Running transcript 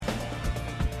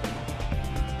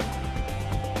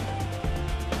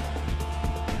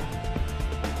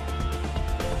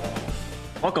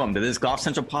Welcome to this Golf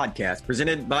Central podcast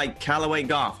presented by Callaway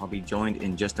Golf. I'll be joined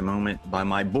in just a moment by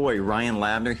my boy, Ryan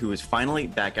Lavner, who is finally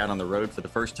back out on the road for the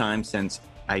first time since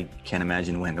I can't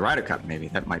imagine when. The Ryder Cup, maybe.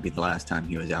 That might be the last time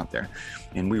he was out there.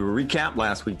 And we will recap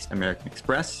last week's American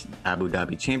Express Abu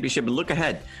Dhabi Championship and look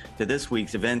ahead to this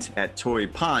week's events at Torrey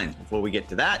Pines. Before we get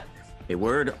to that, a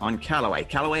word on Callaway.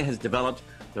 Callaway has developed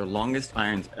their longest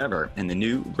irons ever in the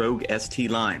new Rogue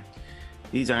ST line.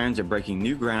 These irons are breaking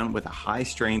new ground with a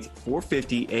high-strength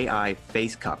 450 AI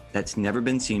face cup that's never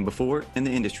been seen before in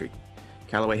the industry.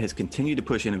 Callaway has continued to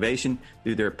push innovation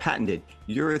through their patented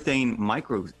urethane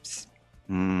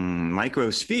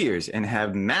microspheres and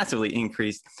have massively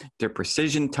increased their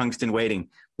precision tungsten weighting.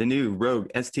 The new Rogue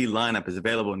ST lineup is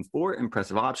available in 4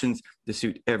 impressive options to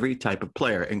suit every type of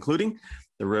player, including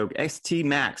the Rogue ST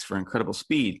Max for incredible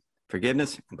speed,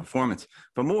 forgiveness, and performance.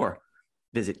 For more,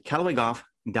 visit CallawayGolf.com.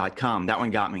 That one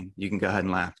got me. You can go ahead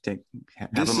and laugh.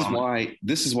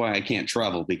 This is why I can't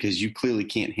travel, because you clearly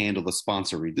can't handle the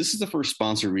sponsor read. This is the first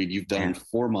sponsor read you've done in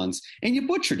 4 months, and you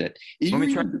butchered it.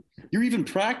 You're even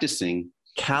practicing.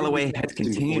 Callaway has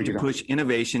continued to push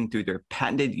innovation through their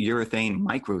patented urethane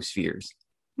microspheres.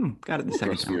 Got it the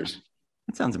second time.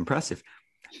 That sounds impressive.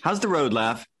 How's the road,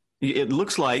 Laugh? It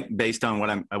looks like, based on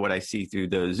what I see through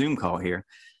the Zoom call here,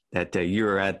 that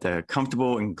you're at the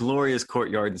comfortable and glorious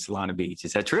courtyard in Solana Beach.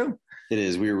 Is that true? It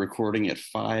is. We are recording at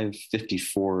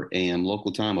 5:54 a.m.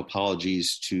 local time.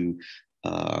 Apologies to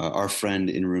our friend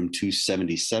in room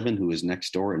 277 who is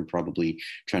next door and probably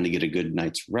trying to get a good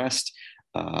night's rest.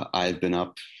 I've been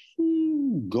up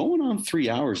going on 3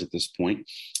 hours at this point.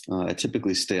 I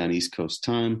typically stay on East Coast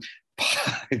time.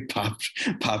 I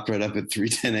popped right up at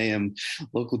 3:10 a.m.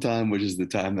 local time, which is the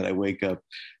time that I wake up.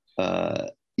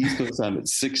 East Coast time at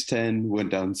 6:10, went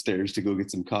downstairs to go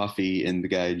get some coffee, and the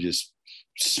guy just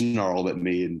snarled at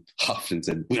me and huffed and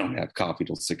said, "We don't have coffee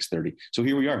till 6:30." So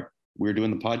here we are. We're doing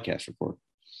the podcast report.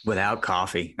 Without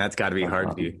coffee. That's got to be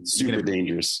hard for you. Super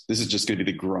dangerous. This is just going to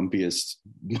be the grumpiest,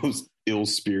 most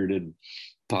ill-spirited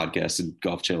podcast in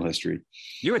Golf Channel history.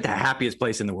 You're at the happiest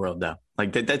place in the world, though.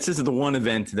 Like that's just the one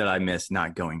event that I miss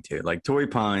not going to. Like Torrey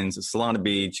Pines, Solana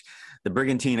Beach, the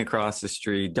Brigantine across the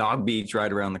street, Dog Beach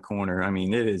right around the corner. I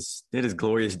mean, it is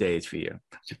glorious days for you.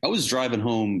 I was driving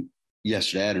home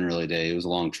yesterday. I had an early day. It was a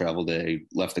long travel day.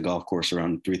 Left the golf course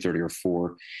around 3:30 or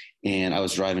 4, and I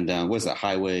was driving down, what is that,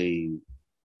 Highway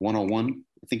 101,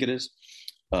 I think it is,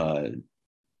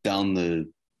 down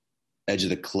the edge of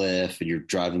the cliff, and you're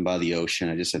driving by the ocean.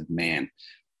 I just said, man,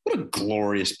 what a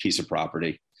glorious piece of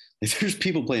property. Like, there's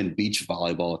people playing beach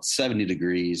volleyball at 70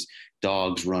 degrees,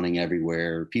 dogs running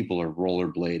everywhere. People are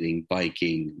rollerblading,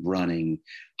 biking, running,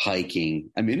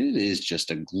 hiking. I mean, it is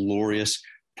just a glorious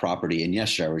property. And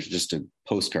yesterday was just a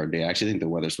postcard day. I actually think the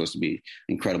weather's supposed to be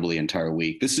incredible the entire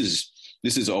week. This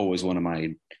is always one of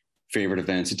my favorite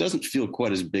events. It doesn't feel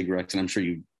quite as big, Rex, and I'm sure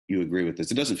you agree with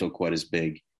this. It doesn't feel quite as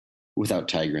big without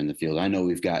Tiger in the field. I know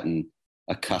we've gotten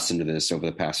accustomed to this over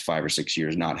the past 5 or 6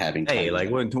 years, not having Tiger. Hey, like,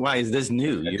 why is this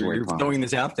new? You're throwing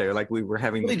this out there like we were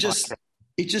having. It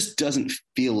just doesn't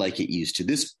feel like it used to.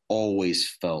 This always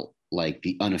felt like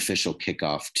the unofficial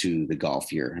kickoff to the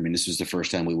golf year. I mean, this was the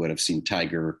first time we would have seen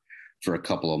Tiger for a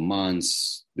couple of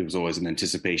months. There was always an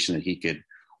anticipation that he could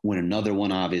win another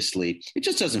one, obviously. It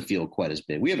just doesn't feel quite as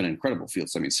big. We have an incredible field.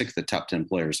 So, I mean, 6 of the top 10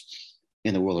 players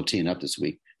in the world are teeing up this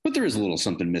week. But there is a little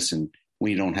something missing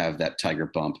when you don't have that Tiger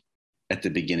bump at the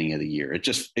beginning of the year. It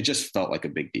just felt like a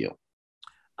big deal.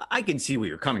 I can see where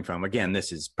you're coming from. Again,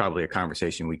 this is probably a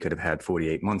conversation we could have had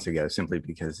 48 months ago, simply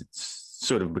because it's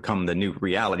sort of become the new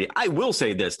reality. I will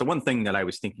say this. The one thing that I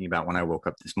was thinking about when I woke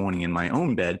up this morning in my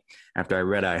own bed after I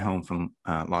red-eye home from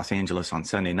Los Angeles on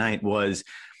Sunday night was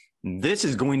this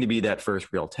is going to be that first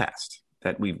real test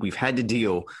that we've had to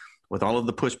deal with all of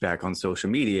the pushback on social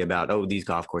media about, oh, these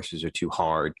golf courses are too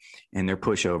hard and they're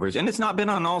pushovers. And it's not been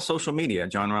on all social media.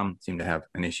 Jon Rahm seemed to have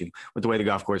an issue with the way the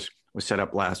golf course was set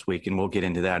up last week, and we'll get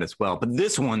into that as well. But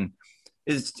this one,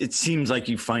 it seems like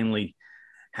you finally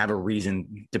have a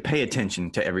reason to pay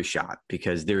attention to every shot,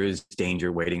 because there is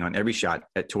danger waiting on every shot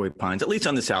at Torrey Pines, at least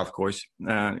on the South course,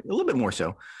 a little bit more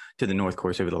so to the North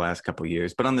course over the last couple of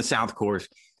years. But on the South course,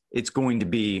 it's going to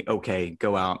be, okay,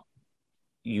 go out.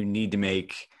 You need to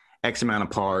make X amount of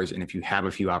pars, and if you have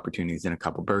a few opportunities and a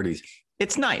couple birdies,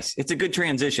 it's nice. It's a good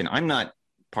transition. I'm not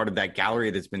part of that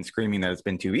gallery that's been screaming that it's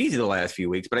been too easy the last few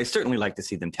weeks, but I certainly like to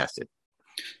see them tested.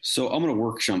 So I'm going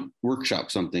to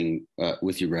workshop something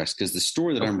with you, Rex, because the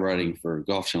story that I'm writing for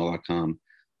golfchannel.com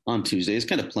on Tuesday is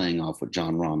kind of playing off what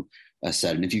Jon Rahm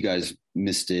said. And if you guys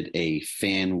missed it, a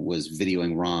fan was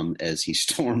videoing Rahm as he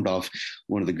stormed off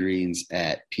one of the greens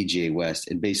at PGA West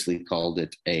and basically called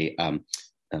it a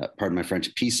pardon my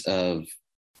French, piece of,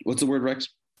 what's the word, Rex?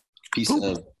 Piece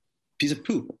of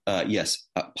poop. Yes,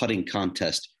 putting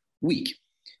contest week.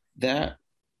 That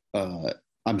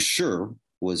I'm sure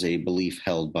was a belief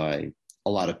held by a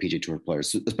lot of PGA Tour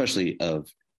players, especially of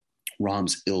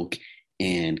Rahm's ilk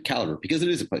and caliber, because it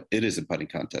is a putting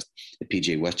contest at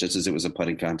PGA West, just as it was a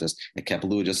putting contest at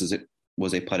Kapalua, just as it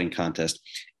was a putting contest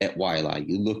at Waialae.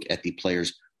 You look at the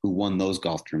players who won those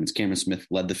golf tournaments. Cameron Smith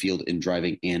led the field in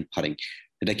driving and putting.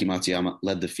 Hideki Matsuyama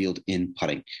led the field in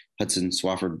putting. Hudson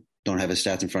Swafford, don't have his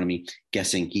stats in front of me,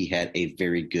 guessing he had a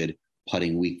very good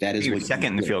putting week. That is what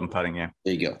second in the field in putting. Yeah,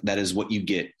 there you go. That is what you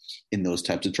get in those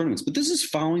types of tournaments. But this is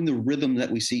following the rhythm that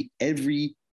we see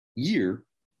every year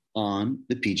on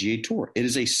the PGA Tour. It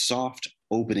is a soft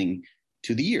opening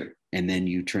to the year, and then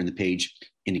you turn the page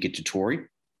and you get to Torrey.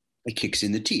 It kicks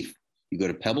in the teeth. You go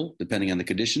to Pebble, depending on the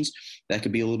conditions, that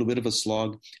could be a little bit of a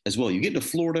slog as well. You get to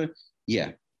Florida,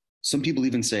 yeah. Some people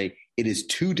even say it is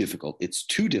too difficult. It's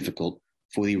too difficult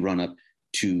for the run-up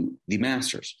to the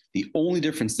Masters. The only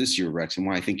difference this year, Rex, and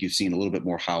why I think you've seen a little bit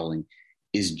more howling,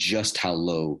 is just how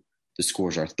low the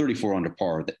scores are. 34 under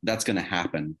par. That's going to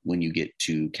happen when you get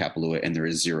to Kapalua and there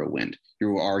is zero wind.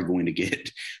 You are going to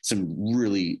get some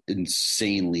really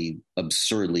insanely,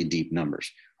 absurdly deep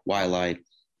numbers. Waialae,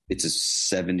 it's a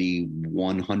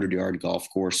 7,100-yard golf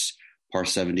course, par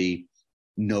 70,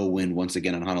 no wind once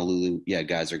again on Honolulu. Yeah,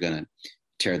 guys are going to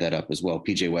tear that up as well.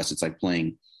 PGA West, it's like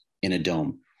playing in a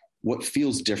dome. What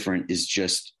feels different is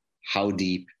just how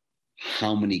deep,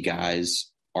 how many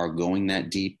guys are going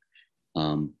that deep.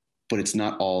 But it's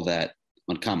not all that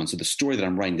uncommon. So the story that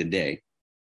I'm writing today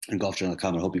in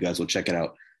golfjournal.com, I hope you guys will check it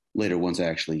out later once I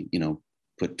actually,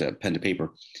 put pen to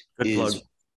paper, is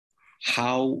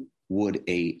how would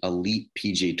a elite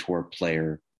PGA Tour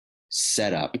player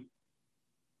set up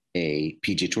a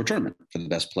PGA Tour tournament for the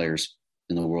best players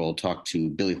in the world? Talked to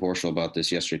Billy Horschel about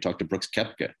this yesterday. Talked to Brooks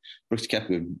Koepka. Brooks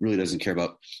Koepka really doesn't care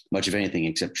about much of anything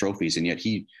except trophies, and yet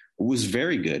he was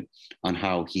very good on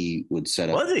how he would set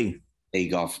up. Was he? A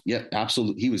golf. Yeah,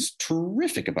 absolutely. He was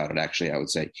terrific about it, actually, I would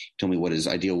say. Told me what his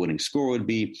ideal winning score would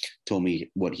be, told me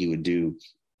what he would do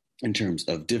in terms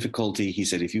of difficulty. He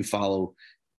said, if you follow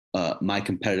my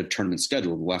competitive tournament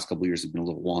schedule, the last couple of years have been a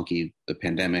little wonky. The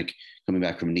pandemic, coming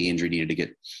back from a knee injury, needed to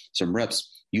get some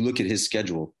reps. You look at his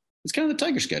schedule, it's kind of the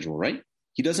Tiger schedule, right?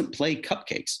 He doesn't play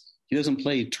cupcakes. He doesn't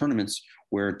play tournaments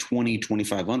where 20,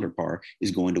 25 under par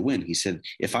is going to win. He said,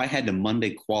 if I had to Monday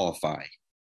qualify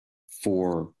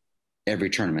for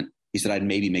every tournament, he said, I'd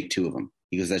maybe make two of them,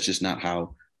 because that's just not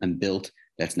how I'm built.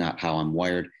 That's not how I'm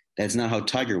wired. That's not how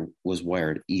Tiger was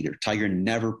wired either. Tiger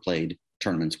never played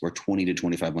tournaments where 20 to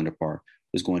 25 under par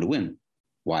was going to win.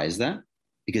 Why is that?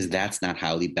 Because that's not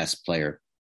how the best player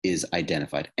is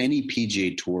identified. Any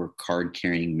PGA Tour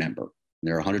card-carrying member,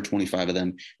 there are 125 of them,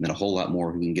 and then a whole lot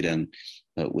more who can get in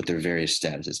with their various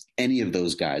statuses. Any of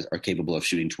those guys are capable of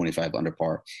shooting 25 under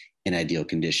par in ideal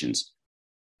conditions.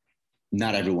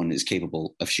 Not everyone is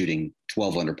capable of shooting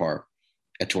 12 under par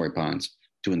at Torrey Pines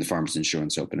to win the Farmers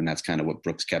Insurance Open, and that's kind of what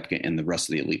Brooks Koepka and the rest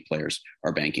of the elite players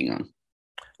are banking on.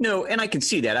 No, and I can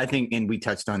see that. I think, and we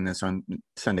touched on this on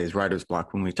Sunday's Writer's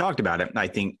Block when we talked about it. I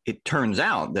think it turns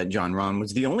out that Jon Rahm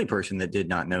was the only person that did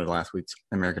not know last week's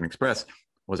American Express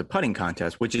was a putting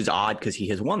contest, which is odd because he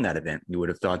has won that event. You would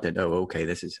have thought that, oh,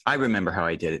 okay, I remember how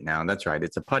I did it now. That's right.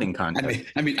 It's a putting contest.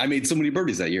 I made so many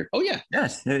birdies that year. Oh, yeah.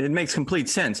 Yes, it makes complete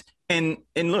sense. And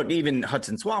look, even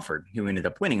Hudson Swafford, who ended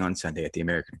up winning on Sunday at the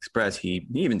American Express, he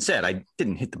even said, I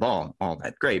didn't hit the ball all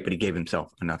that great, but he gave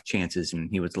himself enough chances and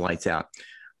he was lights out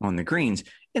on the greens.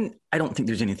 And I don't think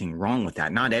there's anything wrong with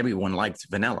that. Not everyone likes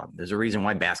vanilla. There's a reason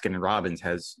why Baskin and Robbins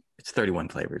it's 31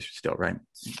 flavors still, right?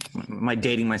 Am I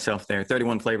dating myself there?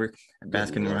 31 flavors at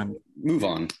Baskin and Robbins.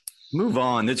 Move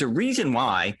on. There's a reason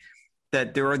why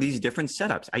that there are these different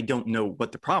setups. I don't know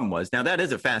what the problem was. Now, that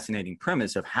is a fascinating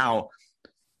premise of how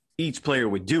each player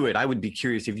would do it. I would be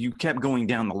curious if you kept going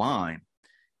down the line,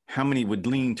 how many would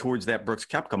lean towards that Brooks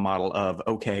Koepka model of,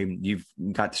 okay, you've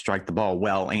got to strike the ball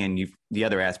well, and the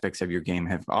other aspects of your game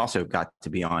have also got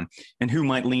to be on, and who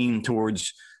might lean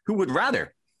towards, who would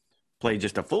rather play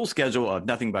just a full schedule of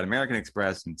nothing but American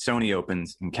Express and Sony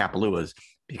Opens and Kapaluas,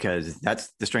 because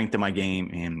that's the strength of my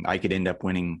game, and I could end up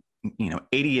winning,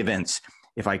 80 events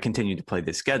if I continue to play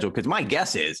this schedule, because my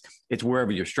guess is it's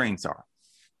wherever your strengths are.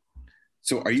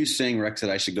 So are you saying, Rex,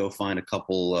 that I should go find a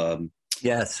couple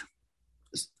yes,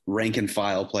 rank and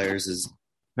file players?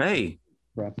 Hey,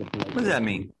 what does that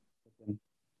mean?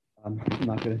 I'm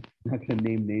not gonna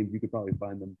name names. You could probably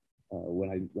find them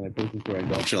when I post the story on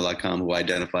golfchannel.com, who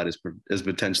identified as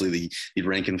potentially the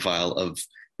rank and file of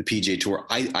the PGA Tour.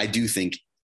 I do think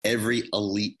every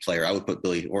elite player. I would put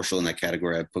Billy Horschel in that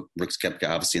category. I put Brooks Koepka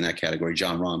obviously in that category.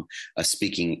 Jon Rahm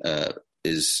speaking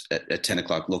is at 10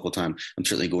 o'clock local time. I'm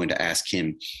certainly going to ask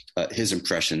him his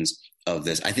impressions of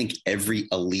this. I think every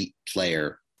elite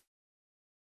player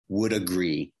would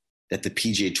agree that the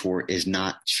PGA Tour is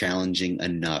not challenging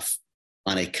enough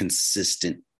on a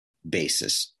consistent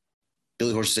basis.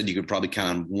 Billy Horschel said you could probably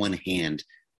count on one hand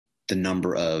the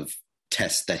number of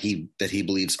tests that he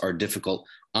believes are difficult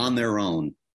on their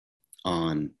own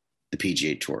on the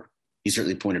PGA Tour. He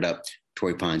certainly pointed out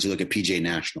Torrey Pines. You look at PGA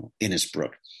National,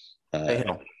 Innisbrook,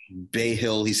 Bay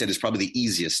Hill, he said, is probably the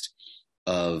easiest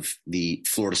of the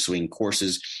Florida swing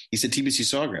courses. He said TPC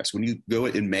Sawgrass, when you go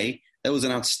in May, that was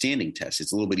an outstanding test.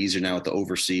 It's a little bit easier now with the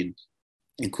overseed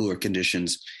and cooler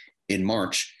conditions in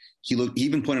March. He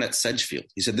even pointed at Sedgefield.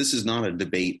 He said this is not a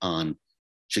debate on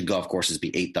should golf courses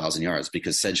be 8,000 yards,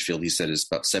 because Sedgefield, he said, is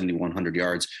about 7,100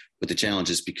 yards. But the challenge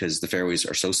is because the fairways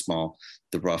are so small,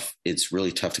 the rough, it's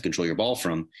really tough to control your ball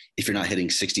from. If you're not hitting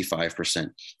 65%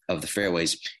 of the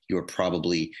fairways, you're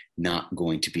probably not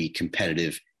going to be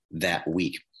competitive that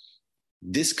week.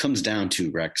 This comes down to,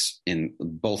 Rex, and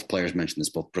both players mentioned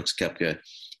this, both Brooks Koepka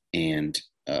and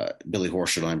Billy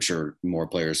Horschel. I'm sure more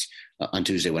players on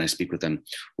Tuesday when I speak with them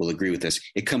will agree with this.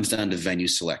 It comes down to venue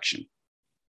selection.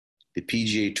 The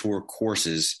PGA Tour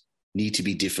courses need to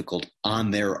be difficult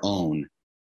on their own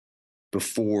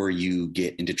before you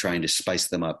get into trying to spice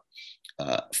them up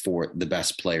for the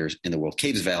best players in the world.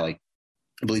 Caves Valley,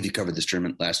 I believe you covered this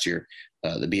tournament last year,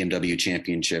 the BMW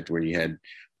Championship, where you had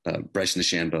Bryson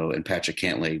DeChambeau and Patrick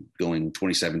Cantlay going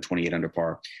 27, 28 under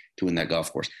par to win that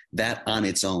golf course. That on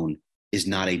its own is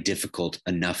not a difficult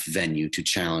enough venue to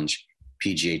challenge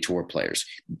PGA Tour players.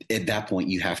 At that point,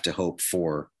 you have to hope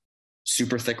for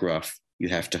super thick rough. You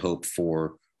have to hope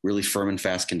for really firm and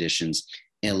fast conditions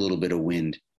and a little bit of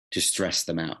wind to stress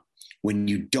them out. When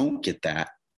you don't get that,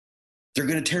 they're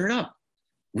going to tear it up,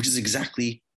 which is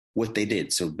exactly what they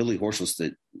did. So Billy Horschel's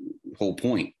the whole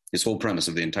point, his whole premise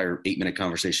of the entire 8-minute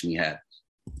conversation we had.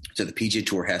 So the PGA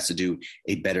Tour has to do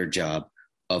a better job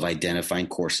of identifying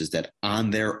courses that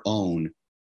on their own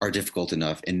are difficult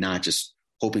enough and not just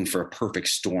hoping for a perfect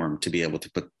storm to be able to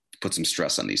put some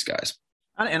stress on these guys.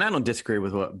 And I don't disagree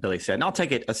with what Billy said. And I'll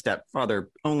take it a step further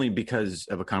only because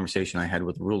of a conversation I had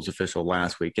with the rules official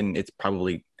last week. And it's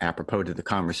probably apropos to the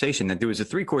conversation that there was a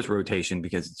 3-course rotation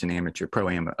because it's an amateur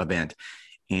pro-am event.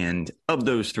 And of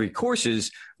those 3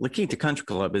 courses, La Quinta Country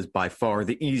Club is by far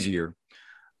the easier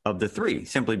of the 3,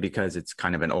 simply because it's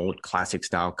kind of an old classic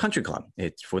style country club.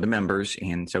 It's for the members.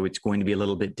 And so it's going to be a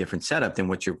little bit different setup than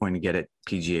what you're going to get at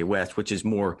PGA West, which is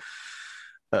more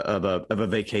of a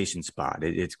vacation spot.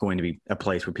 It's going to be a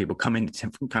place where people come in to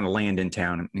kind of land in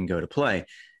town and go to play.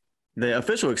 The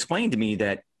official explained to me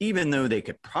that even though they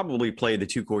could probably play the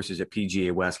 2 courses at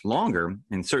PGA West longer,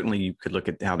 and certainly you could look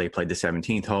at how they played the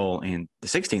 17th hole and the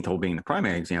 16th hole being the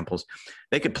primary examples,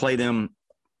 they could play them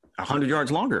 100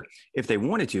 yards longer if they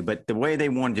wanted to. But the way they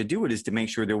wanted to do it is to make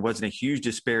sure there wasn't a huge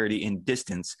disparity in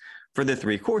distance for the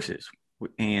 3 courses.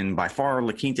 And by far,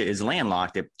 La Quinta is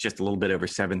landlocked at just a little bit over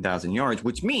 7,000 yards,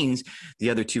 which means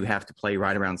the other 2 have to play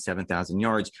right around 7,000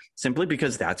 yards simply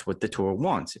because that's what the tour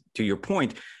wants. To your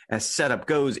point, as setup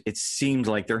goes, it seems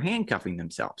like they're handcuffing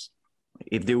themselves.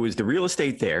 If there was the real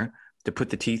estate there to put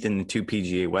the teeth in the 2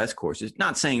 PGA West courses,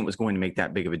 not saying it was going to make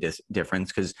that big of a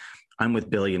difference, because I'm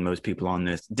with Billy and most people on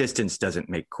this. Distance doesn't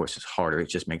make courses harder. It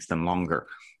just makes them longer.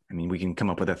 I mean, we can come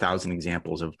up with 1,000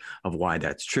 examples of why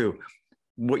that's true.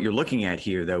 What you're looking at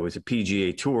here, though, is a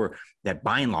PGA Tour that,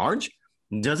 by and large,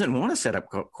 doesn't want to set up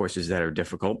courses that are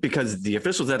difficult, because the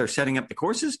officials that are setting up the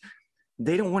courses,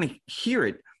 they don't want to hear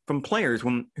it from players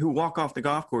who walk off the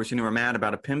golf course and who are mad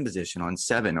about a pin position on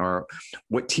 7, or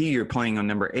what tee you're playing on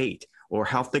number 8, or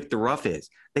how thick the rough is.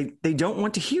 They don't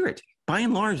want to hear it. By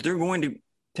and large, they're going to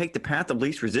take the path of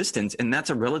least resistance, and that's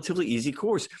a relatively easy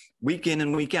course week in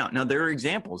and week out. Now, there are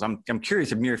examples. I'm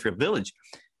curious if Muirfield Village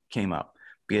came up,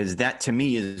 because that, to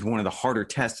me, is one of the harder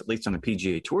tests, at least on the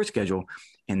PGA Tour schedule.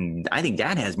 And I think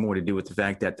that has more to do with the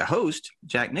fact that the host,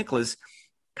 Jack Nicklaus,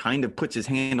 kind of puts his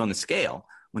hand on the scale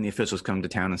when the officials come to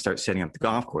town and start setting up the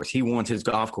golf course. He wants his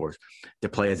golf course to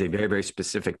play as a very, very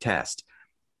specific test.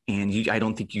 And I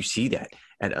don't think you see that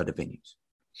at other venues.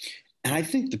 And I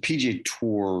think the PGA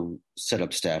Tour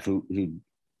setup staff,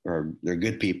 they're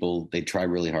good people. They try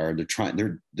really hard.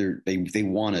 They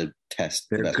want to test.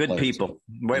 They're good people.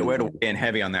 Way to weigh in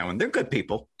heavy on that one. They're good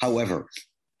people. However,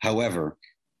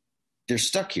 they're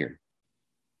stuck here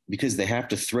because they have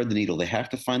to thread the needle. They have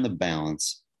to find the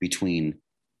balance between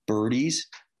birdies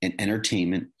and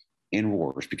entertainment and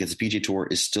roars, because the PGA Tour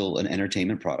is still an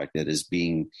entertainment product that is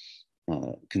being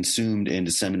consumed and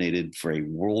disseminated for a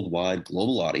worldwide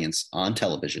global audience on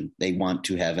television. They want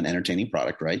to have an entertaining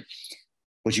product, right?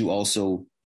 But you also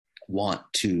want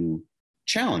to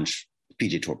challenge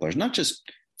PGA Tour players, not just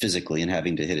physically and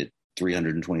having to hit it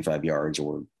 325 yards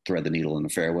or thread the needle in the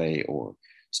fairway or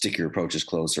stick your approaches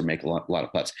close or make a lot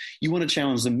of putts. You want to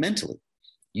challenge them mentally.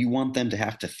 You want them to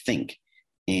have to think.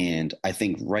 And I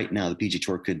think right now the PGA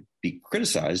Tour could be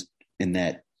criticized in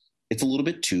that it's a little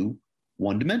bit too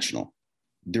one-dimensional.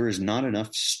 There is not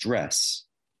enough stress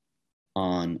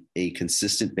on a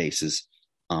consistent basis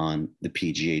on the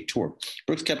PGA Tour.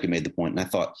 Brooks Koepka made the point, and I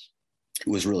thought it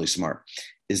was really smart,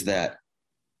 is that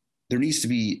there needs to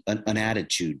be an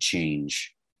attitude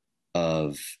change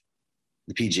of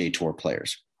the PGA Tour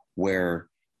players where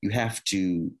you have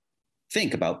to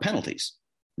think about penalties,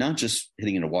 not just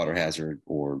hitting in a water hazard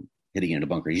or hitting in a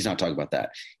bunker. He's not talking about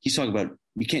that. He's talking about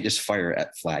you can't just fire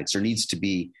at flags. There needs to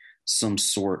be some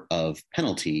sort of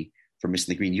penalty for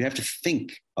missing the green. You have to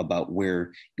think about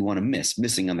where you want to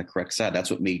missing on the correct side. That's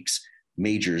what makes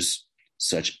majors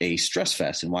such a stress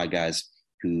fest and why guys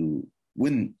who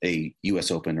win a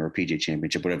US Open or a PGA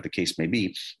Championship, whatever the case may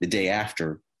be, the day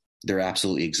after, they're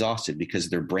absolutely exhausted because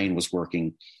their brain was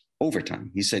working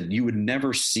overtime. He said you would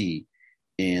never see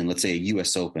in, let's say, a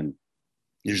US Open,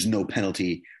 there's no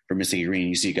penalty for missing a green.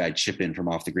 You see a guy chip in from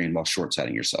off the green while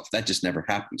short-siding yourself. That just never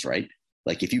happens, right?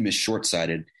 Like if you miss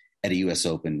short-sided at a US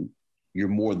Open, you're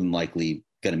more than likely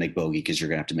going to make bogey because you're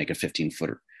going to have to make a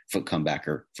 15-foot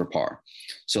comebacker for par.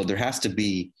 So there has to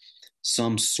be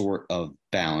some sort of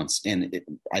balance. And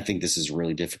I think this is a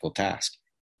really difficult task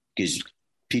because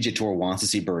PGA Tour wants to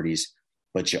see birdies,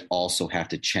 but you also have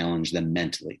to challenge them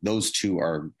mentally. Those two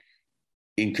are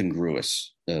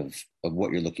incongruous of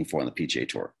what you're looking for on the PGA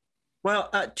Tour. Well,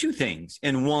 two things.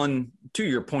 And one, to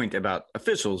your point about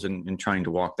officials and trying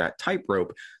to walk that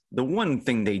tightrope, the one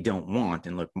thing they don't want,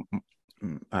 and look,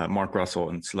 Mark Russell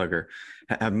and Slugger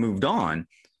have moved on,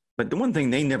 but the one thing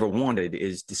they never wanted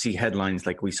is to see headlines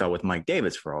like we saw with Mike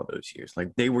Davis for all those years. Like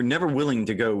they were never willing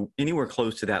to go anywhere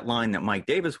close to that line that Mike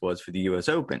Davis was for the U.S.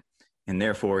 Open. And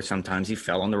therefore, sometimes he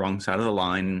fell on the wrong side of the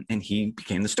line and he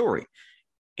became the story.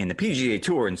 And the PGA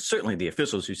Tour and certainly the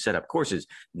officials who set up courses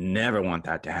never want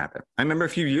that to happen. I remember a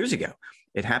few years ago,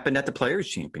 it happened at the Players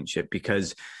Championship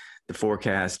because the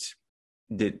forecast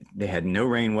they had no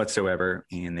rain whatsoever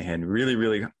and they had really,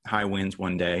 really high winds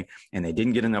one day and they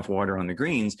didn't get enough water on the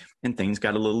greens and things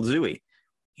got a little zooey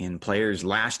and players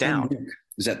lashed out.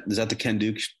 Is that the Ken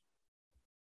Duke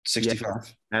 65?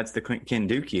 Yeah, that's the Ken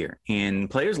Duke year. And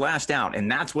players lashed out,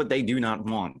 and that's what they do not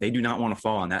want. They do not want to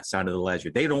fall on that side of the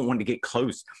ledger. They don't want to get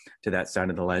close to that side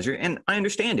of the ledger, and I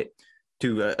understand it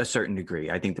to a certain degree.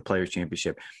 I think the Players'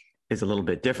 Championship is a little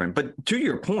bit different. But to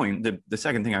your point, the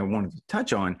second thing I wanted to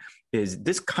touch on is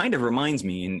this kind of reminds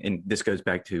me, and this goes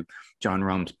back to Jon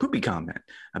Rahm's poopy comment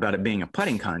about it being a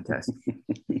putting contest.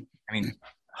 I mean,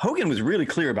 Hogan was really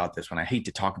clear about this when I hate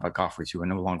to talk about golfers who are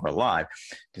no longer alive,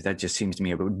 because that just seems to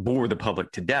me it would bore the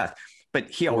public to death. But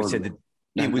he always said that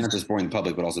it was not just boring the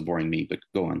public, but also boring me. But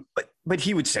go on. But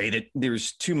he would say that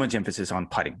there's too much emphasis on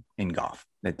putting in golf,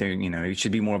 that there, it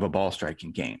should be more of a ball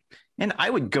striking game. And I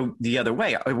would go the other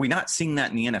way. Are we not seeing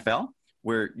that in the NFL,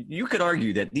 where you could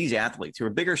argue that these athletes who are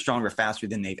bigger, stronger, faster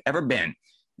than they've ever been,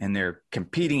 and they're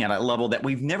competing at a level that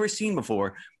we've never seen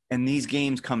before, and these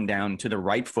games come down to the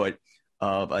right foot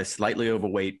of a slightly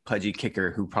overweight, pudgy kicker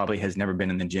who probably has never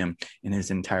been in the gym in his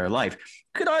entire life.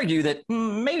 Could argue that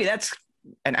maybe that's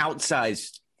an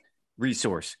outsized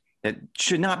resource that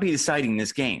should not be deciding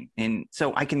this game. And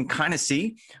so I can kind of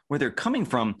see where they're coming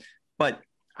from, but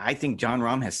I think Jon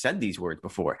Rahm has said these words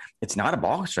before. It's not a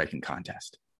ball striking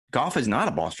contest. Golf is not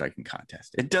a ball striking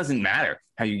contest. It doesn't matter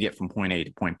how you get from point A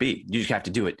to point B. You just have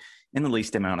to do it in the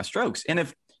least amount of strokes. And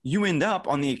if you end up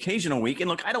on the occasional week, and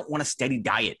look, I don't want a steady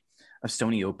diet of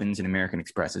Stony Opens and American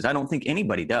Expresses. I don't think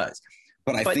anybody does.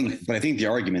 But I think the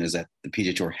argument is that the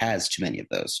PGA Tour has too many of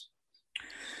those.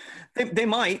 They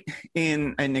might.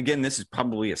 And again, this is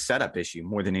probably a setup issue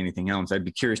more than anything else. I'd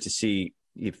be curious to see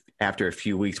if after a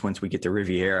few weeks, once we get to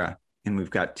Riviera and we've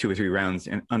got 2 or 3 rounds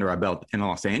under our belt in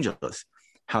Los Angeles,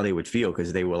 how they would feel,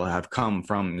 because they will have come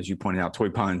from, as you pointed out,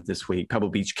 Torrey Pines this week. Pebble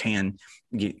Beach can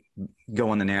go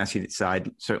on the nasty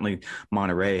side. Certainly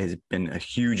Monterey has been a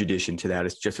huge addition to that.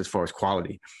 It's just as far as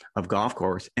quality of golf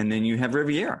course. And then you have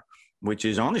Riviera, which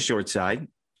is on the short side,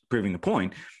 proving the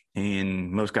point.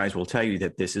 And most guys will tell you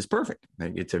that this is perfect.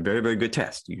 It's a very, very good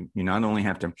test. You not only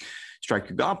have to strike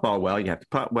your golf ball well, you have to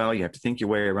putt well, you have to think your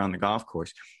way around the golf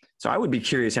course. So I would be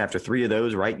curious after 3 of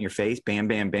those right in your face, bam,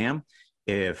 bam, bam,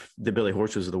 if the Billy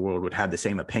Horseshoes of the world would have the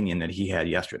same opinion that he had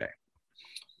yesterday.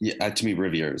 Yeah, to me,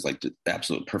 Riviera is like the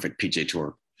absolute perfect PGA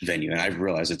Tour venue, and I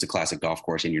realize it's a classic golf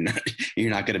course, and you're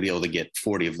not going to be able to get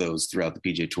 40 of those throughout the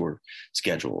PGA Tour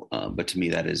schedule. But to me,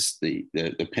 that is the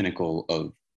pinnacle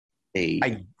of a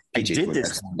PGA Tour.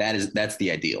 That's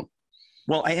the ideal.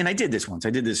 Well, I did this once.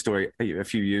 I did this story a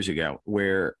few years ago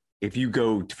where if you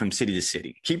go from city to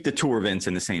city, keep the tour events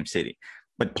in the same city,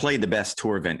 but play the best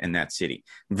tour event in that city.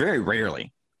 Very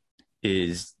rarely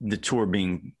is the tour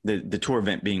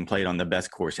event being played on the best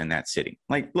course in that city.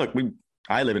 Like, look,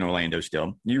 I live in Orlando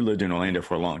still. You lived in Orlando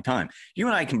for a long time. You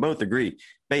and I can both agree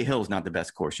Bay Hill is not the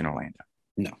best course in Orlando.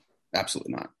 No,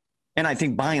 absolutely not. And I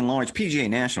think by and large, PGA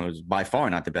National is by far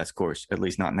not the best course, at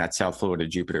least not in that South Florida,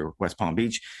 Jupiter, West Palm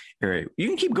Beach area. You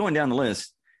can keep going down the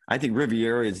list. I think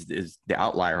Riviera is the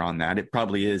outlier on that. It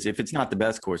probably is. If it's not the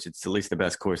best course, it's at least the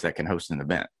best course that can host an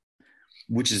event.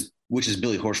 Which is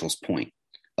Billy Horschel's point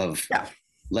of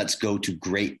let's go to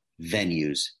great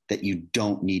venues that you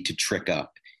don't need to trick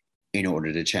up in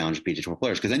order to challenge PGA Tour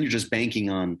players. Because then you're just banking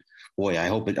on, boy,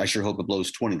 I sure hope it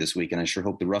blows 20 this week. And I sure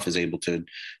hope the rough is able to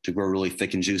grow really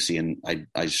thick and juicy. And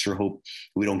I sure hope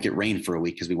we don't get rain for a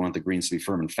week because we want the greens to be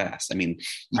firm and fast. I mean,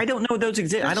 I don't know those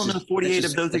exist. I don't know 48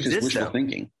 of those exist. Wishful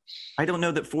thinking. I don't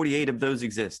know that 48 of those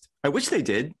exist. I wish they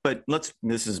did, but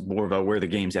this is more of a where the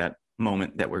game's at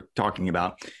moment that we're talking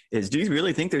about is, do you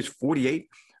really think there's 48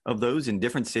 of those in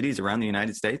different cities around the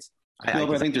United States? I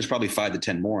think there's probably 5 to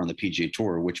 10 more on the PGA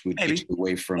Tour, which would get you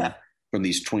away from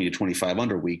these 20 to 25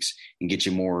 under weeks and get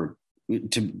you more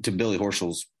to Billy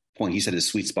Horschel's point. He said his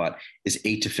sweet spot is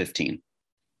 8 to 15.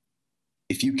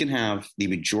 If you can have the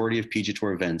majority of PGA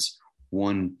Tour events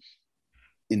won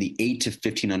in the 8 to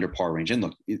 15 under par range, and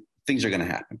look, things are going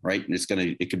to happen, right? And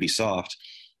it could be soft.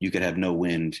 You could have no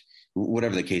wind,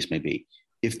 whatever the case may be.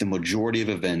 If the majority of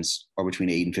events are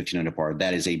between 8 and 15 under par,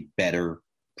 that is a better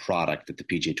product that the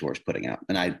PGA Tour is putting out.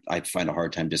 And I find a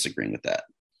hard time disagreeing with that.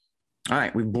 All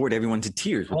right. We've bored everyone to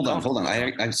tears. Hold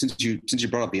on. Since you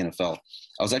brought up the NFL,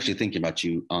 I was actually thinking about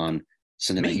you on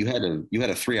Sunday night. You had a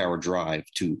 3-hour drive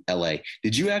to LA.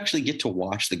 Did you actually get to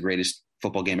watch the greatest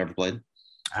football game ever played?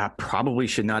 I probably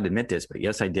should not admit this, but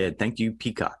yes, I did. Thank you,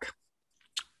 Peacock.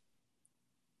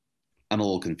 I'm a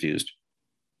little confused.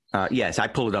 Yes, I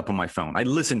pulled it up on my phone. I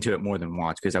listened to it more than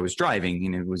watched because I was driving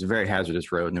and it was a very hazardous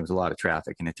road and there was a lot of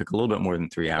traffic and it took a little bit more than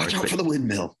 3 hours. Watch out for the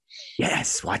windmill.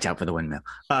 Yes, watch out for the windmill.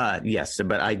 Yes,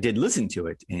 but I did listen to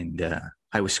it and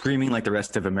I was screaming like the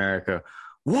rest of America,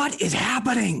 what is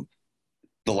happening?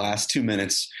 The last 2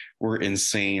 minutes were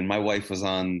insane. My wife was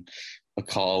on a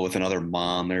call with another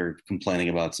mom. They're complaining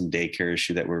about some daycare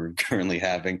issue that we're currently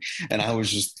having. And I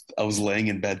was laying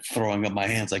in bed throwing up my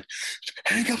hands like,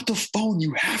 hang up the phone.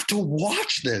 You have to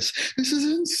watch this. This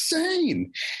is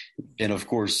insane. And of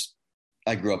course,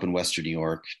 I grew up in Western New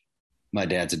York. My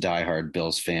dad's a diehard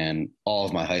Bills fan. All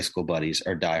of my high school buddies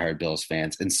are diehard Bills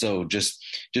fans. And so just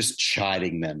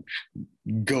chiding them,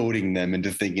 goading them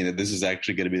into thinking that this is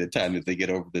actually going to be the time that they get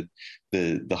over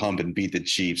the hump and beat the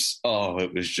Chiefs. Oh,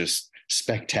 it was just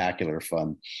spectacular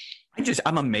fun.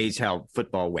 I'm amazed how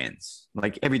football wins.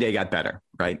 Like every day got better,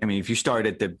 right? I mean, if you start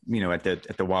at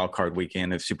the wild card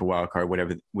weekend, the super wild card,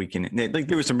 whatever weekend, like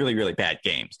there were some really, really bad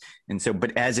games. And so,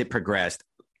 but as it progressed,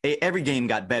 every game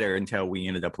got better until we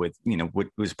ended up with, what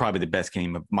was probably the best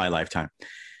game of my lifetime.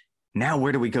 Now,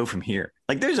 where do we go from here?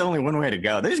 Like there's only one way to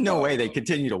go. There's no way they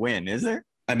continue to win, is there?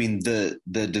 I mean, the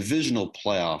divisional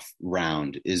playoff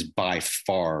round is by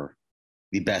far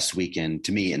the best weekend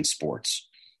to me in sports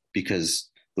because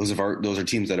those are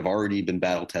teams that have already been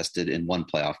battle tested in one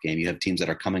playoff game. You have teams that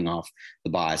are coming off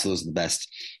the bye. So those are the best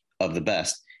of the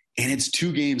best. And it's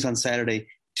 2 games on Saturday,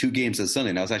 2 games on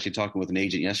Sunday. And I was actually talking with an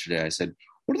agent yesterday. I said,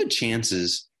 what are the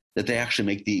chances that they actually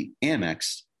make the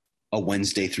Amex a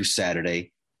Wednesday through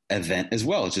Saturday event as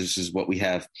well? This is what we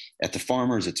have at the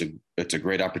Farmers. It's a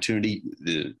great opportunity.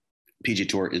 The PGA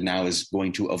Tour is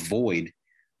going to avoid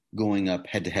going up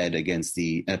head-to-head against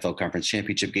the NFL Conference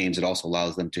Championship games. It also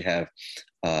allows them to have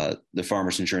the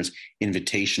Farmers Insurance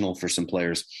Invitational for some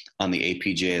players on the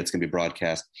APGA. That's going to be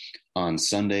broadcast on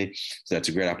Sunday. So that's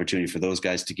a great opportunity for those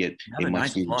guys to get a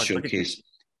much-needed showcase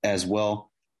as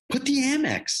well. Put the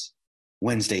Amex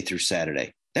Wednesday through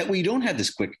Saturday. That way you don't have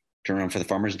this quick turnaround for the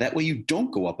Farmers. That way you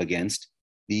don't go up against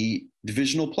the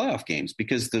divisional playoff games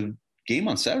because the game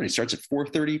on Saturday starts at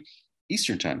 4:30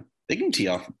 Eastern time. They can tee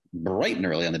off bright and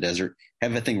early on the desert,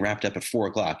 have that thing wrapped up at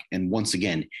 4:00. And once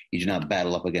again, you do not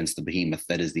battle up against the behemoth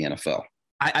that is the NFL.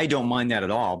 I don't mind that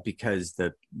at all because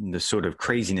the sort of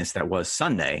craziness that was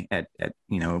Sunday at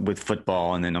with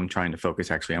football. And then I'm trying to focus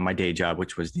actually on my day job,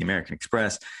 which was the American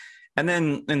Express. And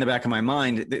then in the back of my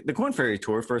mind, the Korn Ferry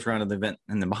Tour, first round of the event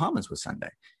in the Bahamas was Sunday.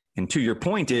 And to your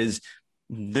point is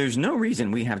there's no reason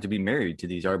we have to be married to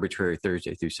these arbitrary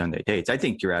Thursday through Sunday dates. I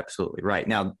think you're absolutely right.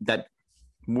 Now that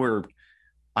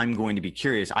I'm going to be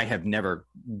curious. I have never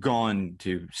gone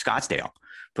to Scottsdale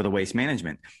for the waste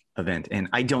management event, and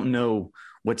I don't know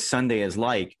what Sunday is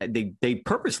like. They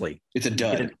purposely. It's a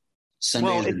dud.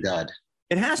 Sunday is a dud.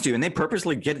 It has to, and they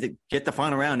purposely get the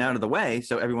final round out of the way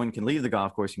so everyone can leave the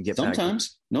golf course and get back.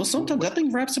 Sometimes that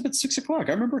thing wraps up at 6:00.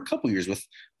 I remember a couple years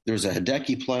there was a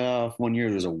Hideki playoff one year.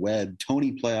 There was a Webb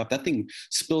Tony playoff. That thing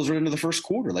spills right into the first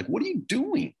quarter. Like, what are you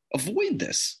doing? Avoid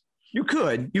this. You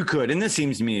could, and this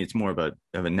seems to me it's more of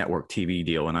a network TV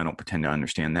deal, and I don't pretend to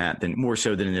understand that. Than more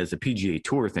so than it is a PGA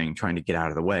Tour thing trying to get out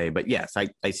of the way. But yes,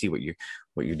 I see what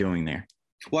you're doing there.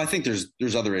 Well, I think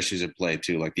there's other issues at play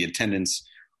too, like the attendance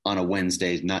on a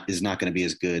Wednesday is not going to be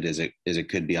as good as it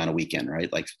could be on a weekend,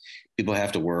 right? Like people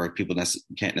have to work. People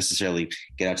can't necessarily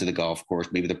get out to the golf course.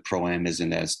 Maybe the Pro-Am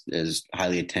isn't as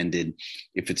highly attended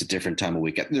if it's a different time of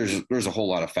weekend. There's a whole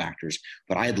lot of factors,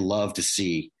 but I'd love to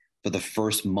see for the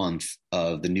first month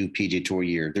of the new PGA Tour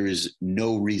year, there is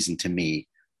no reason to me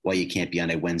why you can't be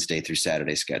on a Wednesday through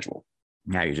Saturday schedule.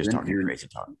 Now you're just talking crazy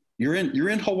talk. You're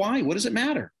in Hawaii. What does it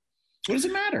matter?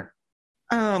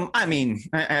 I mean,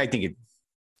 I think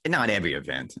not every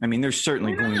event. I mean, there's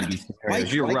certainly going to be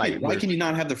scenarios. You're right. Why can you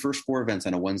not have the first 4 events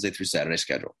on a Wednesday through Saturday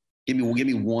schedule? Give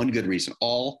me one good reason.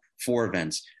 All 4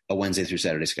 events, a Wednesday through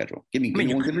Saturday schedule. Give me one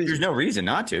good reason. There's no reason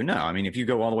not to. No, I mean, if you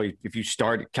go all the way, if you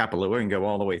start at Kapalua and go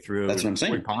all the way through, that's what I'm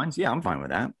saying. Ponds, yeah, I'm fine with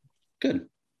that. Good.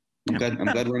 I'm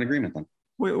glad we're in agreement then.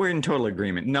 We're in total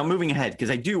agreement. Now, moving ahead,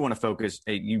 because I do want to focus.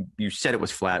 You said it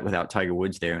was flat without Tiger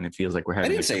Woods there, and it feels like we're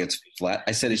having. I didn't say it's flat.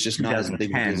 I said it's just not as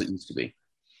big as it used to be.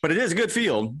 But it is a good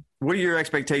field. What are your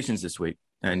expectations this week?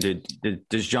 And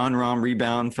does Jon Rahm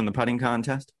rebound from the putting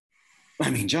contest?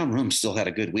 I mean, Jon Rahm still had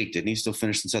a good week, didn't he? Still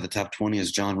finished inside the top 20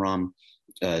 as Jon Rahm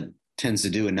tends to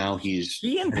do, and now he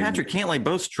and Patrick Cantlay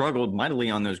both struggled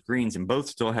mightily on those greens, and both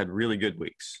still had really good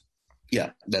weeks.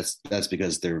 Yeah, that's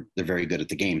because they're very good at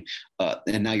the game.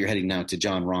 And now you're heading now to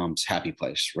Jon Rahm's happy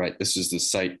place, right? This is the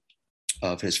site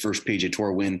of his first PGA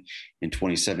Tour win in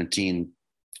 2017,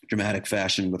 dramatic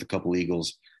fashion with a couple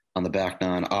eagles on the back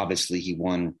nine. Obviously, he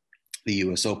won the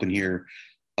U.S. Open here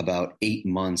about 8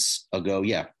 months ago.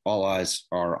 Yeah, all eyes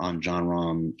are on Jon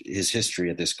Rahm. His history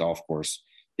at this golf course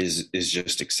is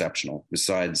just exceptional.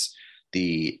 Besides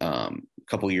the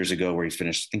couple years ago where he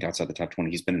finished, I think, outside the top 20,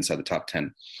 he's been inside the top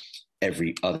 10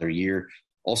 every other year.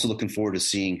 Also looking forward to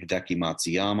seeing Hideki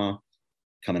Matsuyama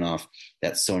coming off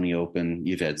that Sony Open.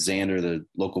 You've had Xander, the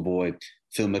local boy,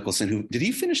 Phil Mickelson, who did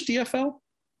he finish DFL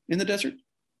in the desert?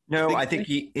 No, I think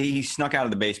he snuck out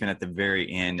of the basement at the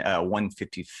very end,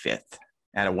 155th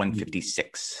out of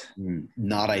 156.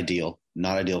 Not ideal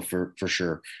for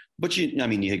sure. But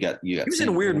you got. He was in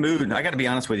a weird mood. I got to be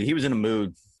honest with you. He was in a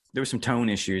mood. There were some tone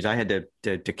issues. I had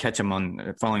to catch him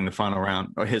on following the final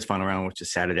round, or his final round, which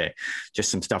is Saturday. Just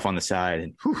some stuff on the side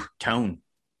and tone.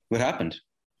 What happened?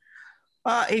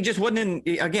 He just wasn't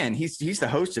in. Again, he's the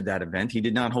host of that event. He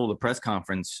did not hold a press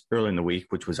conference early in the week,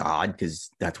 which was odd because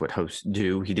that's what hosts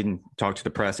do. He didn't talk to the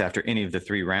press after any of the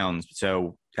 3 rounds.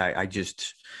 So I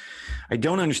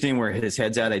don't understand where his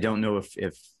head's at. I don't know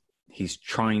if he's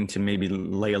trying to maybe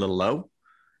lay a little low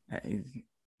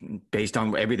based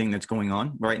on everything that's going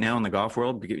on right now in the golf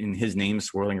world. In his name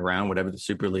swirling around, whatever the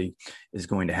Super League is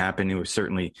going to happen. It was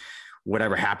certainly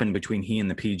whatever happened between he and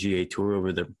the PGA Tour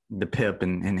over the PIP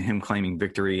and him claiming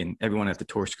victory and everyone at the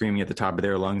tour screaming at the top of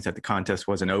their lungs that the contest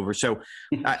wasn't over. So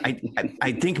I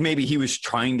think maybe he was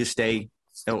trying to stay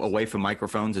away from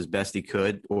microphones as best he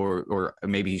could, or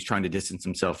maybe he's trying to distance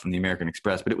himself from the American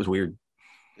Express, but it was weird.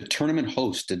 The tournament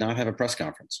host did not have a press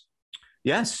conference.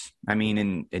 Yes. I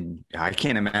mean, and I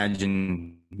can't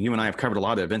imagine, you and I have covered a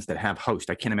lot of events that have hosts.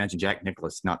 I can't imagine Jack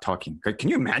Nicklaus not talking. Can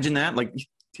you imagine that? Like,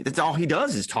 that's all he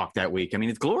does is talk that week. I mean,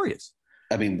 it's glorious.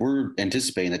 I mean, we're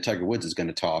anticipating that Tiger Woods is going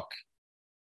to talk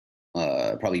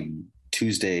probably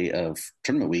Tuesday of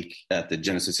tournament week at the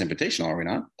Genesis Invitational, are we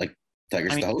not? Like,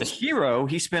 Tiger's the host. The hero,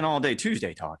 he spent all day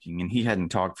Tuesday talking, and he hadn't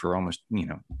talked for almost,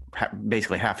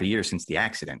 basically half a year since the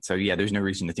accident. So, yeah, there's no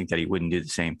reason to think that he wouldn't do the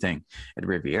same thing at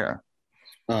Riviera.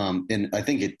 And I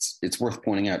think it's worth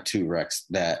pointing out too, Rex,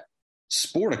 that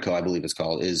Sportico, I believe it's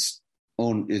called, is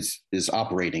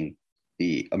operating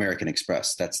the American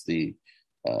Express. That's the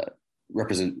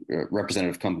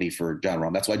representative company for Jon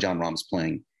Rahm. That's why Jon Rahm's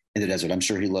playing in the desert. I'm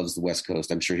sure he loves the West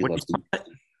Coast. I'm sure he loves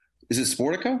Is it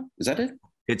Sportico? Is that it?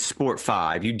 It's Sport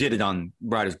 5. You did it on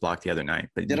Writer's Block the other night,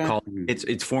 but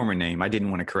its former name. I didn't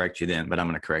want to correct you then, but I'm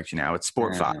going to correct you now. It's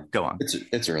Sport 5. Go on.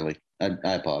 It's early. I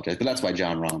apologize, but that's why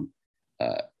Jon Rahm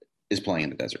is playing in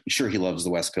the desert. Sure, he loves the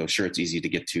West Coast. Sure, it's easy to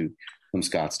get to from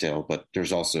Scottsdale, but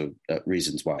there's also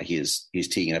reasons why he's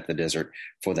teeing up the desert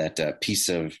for that piece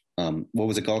of what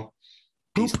was it called?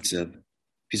 Poop.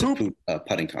 Piece of poop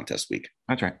putting contest week.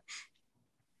 That's right.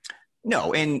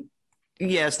 No, and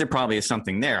yes, there probably is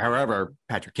something there. However,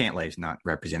 Patrick Cantlay is not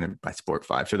represented by Sport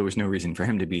 5, so there was no reason for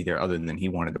him to be there other than he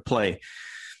wanted to play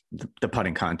the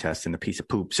putting contest and the piece of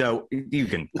poop. So you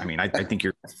can, I think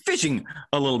you're fishing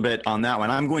a little bit on that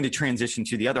one. I'm going to transition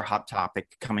to the other hot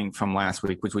topic coming from last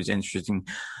week, which was interesting.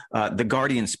 The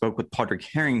Guardian spoke with Padraig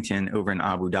Harrington over in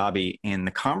Abu Dhabi, and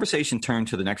the conversation turned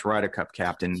to the next Ryder Cup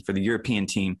captain for the European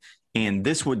team. And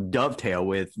this would dovetail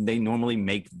with, they normally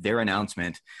make their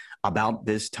announcement about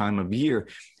this time of year.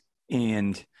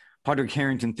 And Padraig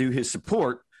Harrington threw his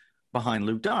support behind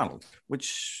Luke Donald,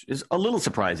 which is a little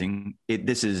surprising.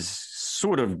 This is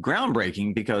sort of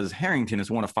groundbreaking because Harrington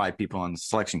is one of 5 people on the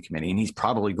selection committee, and he's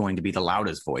probably going to be the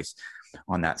loudest voice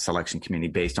on that selection committee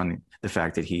based on the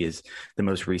fact that he is the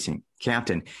most recent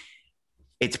captain.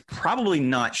 It's probably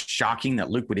not shocking that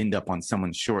Luke would end up on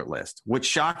someone's short list. What's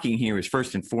shocking here is,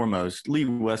 first and foremost, Lee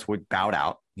Westwood bowed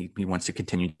out. He wants to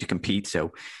continue to compete,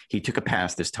 so he took a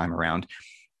pass this time around.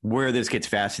 Where this gets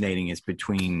fascinating is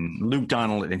between Luke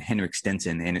Donald and Henrik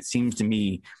Stenson, and it seems to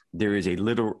me there is a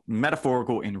little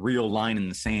metaphorical and real line in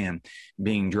the sand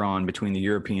being drawn between the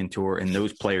European Tour and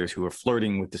those players who are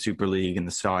flirting with the Super League and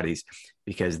the Saudis,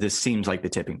 because this seems like the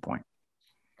tipping point.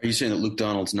 Are you saying that Luke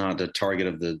Donald's not the target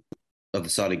of the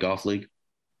Saudi Golf League?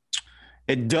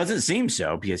 It doesn't seem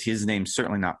so, because his name's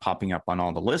certainly not popping up on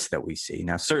all the lists that we see.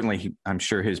 Now, certainly, I'm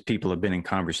sure his people have been in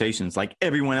conversations like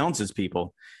everyone else's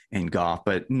people in golf,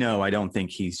 but no, I don't think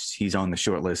he's on the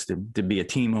short list to be a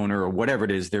team owner or whatever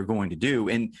it is they're going to do.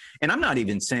 And I'm not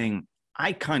even saying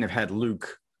I kind of had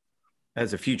Luke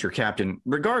as a future captain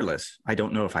regardless. I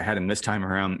don't know if I had him this time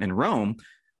around in Rome,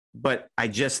 but I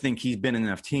just think he's been in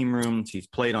enough team rooms. He's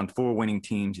played on 4 winning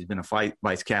teams. He's been a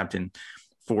vice captain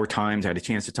 4 times. I had a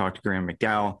chance to talk to Graham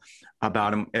McDowell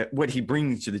about him, what he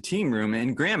brings to the team room.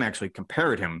 And Graham actually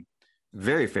compared him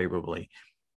very favorably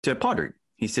to Padraig.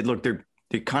 He said, look,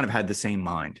 they kind of had the same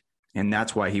mind. And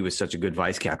that's why he was such a good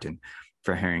vice captain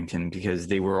for Harrington, because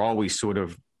they were always sort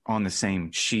of on the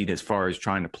same sheet as far as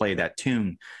trying to play that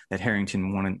tune that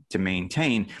Harrington wanted to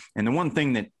maintain. And the one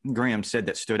thing that Graham said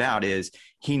that stood out is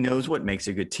he knows what makes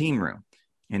a good team room.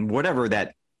 And whatever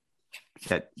that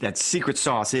secret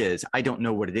sauce is, I don't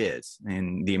know what it is.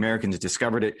 And the Americans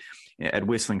discovered it at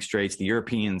Whistling Straits. The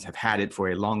Europeans have had it for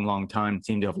a long, long time,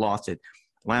 seem to have lost it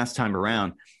last time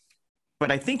around.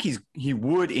 But I think he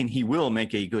would and he will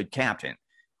make a good captain.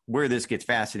 Where this gets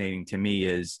fascinating to me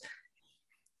is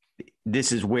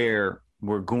this is where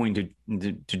we're going to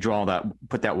draw that,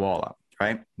 put that wall up,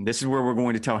 right? This is where we're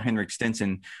going to tell Henrik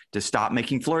Stenson to stop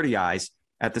making flirty eyes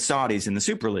at the Saudis in the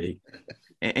Super League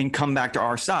and come back to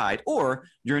our side, or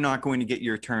you're not going to get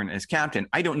your turn as captain.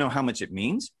 I don't know how much it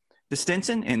means to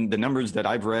Stenson, and the numbers that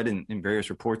I've read in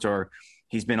various reports are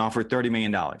he's been offered $30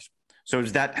 million. So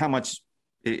is that how much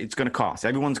it's going to cost?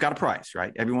 Everyone's got a price,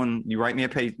 right? Everyone, you write me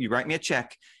a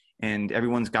check, and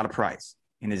everyone's got a price.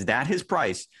 And is that his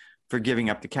price for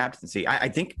giving up the captaincy? I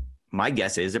think my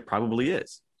guess is it probably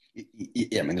is.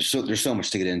 Yeah, I mean, there's so much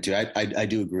to get into. I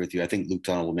do agree with you. I think Luke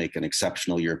Donald will make an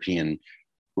exceptional European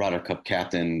Ryder Cup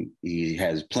captain. He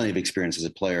has plenty of experience as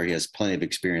a player. He has plenty of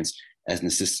experience as an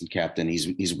assistant captain.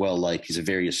 He's well liked. He's a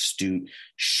very astute,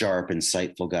 sharp,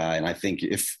 insightful guy. And I think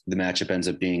if the matchup ends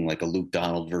up being like a Luke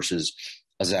Donald versus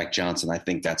a Zach Johnson, I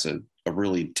think that's a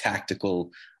really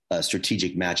tactical,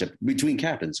 strategic matchup between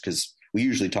captains, because we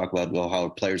usually talk about, well, how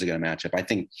players are going to match up. I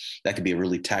think that could be a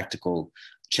really tactical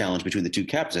challenge between the two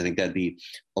captains. I think that'd be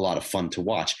a lot of fun to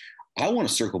watch. I want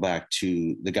to circle back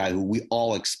to the guy who we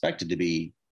all expected to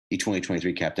be the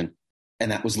 2023 captain,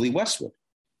 and that was Lee Westwood.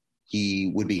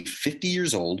 He would be 50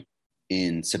 years old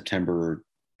in September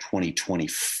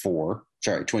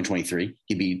 2023.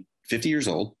 He'd be 50 years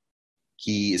old.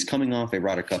 He is coming off a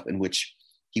Ryder Cup in which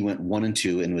he went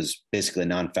 1-2 and was basically a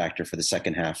non-factor for the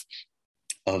second half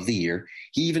of the year.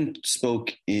 He even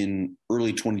spoke in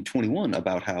early 2021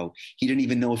 about how he didn't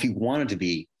even know if he wanted to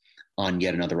be on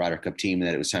yet another Ryder Cup team, and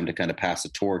that it was time to kind of pass the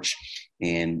torch,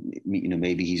 and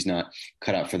maybe he's not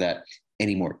cut out for that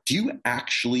anymore. Do you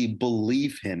actually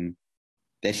believe him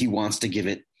that he wants to give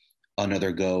it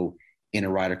another go in a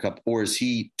Ryder Cup, or is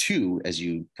he too, as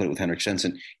you put it with Henrik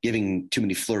Stenson, giving too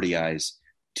many flirty eyes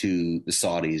to the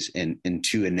Saudis and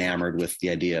too enamored with the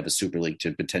idea of a Super League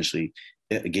to potentially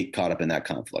get caught up in that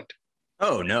conflict?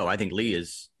 Oh, no, I think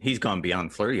he's gone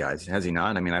beyond flirty eyes, has he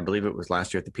not? I mean, I believe it was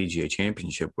last year at the PGA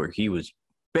Championship where he was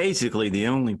basically the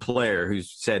only player who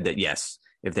said that, yes,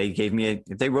 if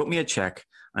they wrote me a check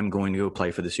I'm going to go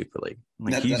play for the Super League.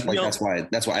 Like that's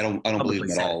why I don't believe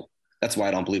him at all. That's why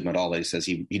I don't believe him at all. That he says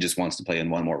he just wants to play in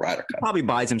one more Ryder Cup. Probably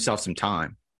buys himself some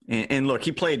time. And look,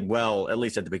 he played well, at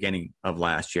least at the beginning of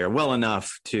last year, well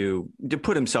enough to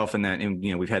put himself in that. And,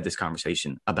 we've had this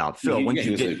conversation about Phil.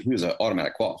 He was an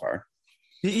automatic qualifier.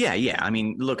 Yeah. I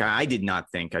mean, look, I did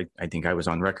not think, I think I was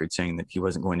on record saying that he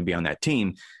wasn't going to be on that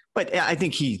team. But I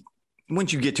think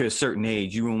once you get to a certain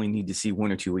age, you only need to see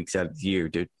 1 or 2 weeks out of the year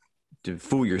to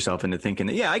fool yourself into thinking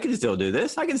that, I can still do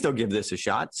this. I can still give this a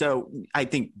shot. So I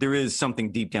think there is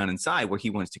something deep down inside where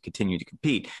he wants to continue to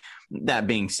compete. That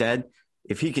being said,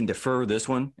 if he can defer this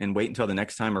one and wait until the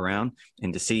next time around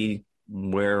and to see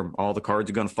where all the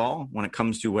cards are going to fall when it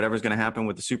comes to whatever's going to happen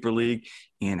with the Super League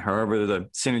and however the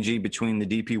synergy between the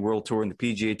DP World Tour and the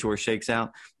PGA Tour shakes out,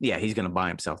 he's going to buy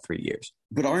himself 3 years.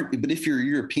 But if you're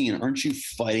European, aren't you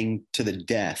fighting to the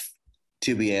death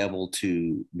to be able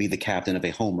to be the captain of a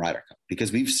home Ryder Cup?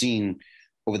 Because we've seen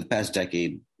over the past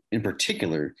decade, in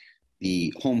particular,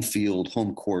 the home field,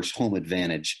 home course, home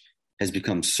advantage has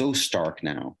become so stark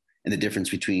now. And the difference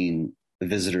between the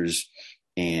visitors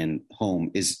and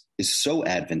home is so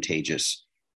advantageous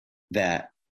that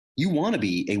you want to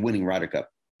be a winning Ryder Cup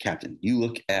captain. You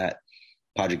look at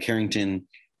Padraig Harrington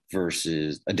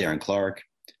versus a Darren Clarke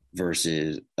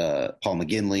versus Paul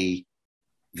McGinley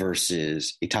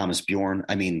versus a Thomas Bjorn.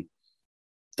 I mean,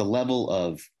 the level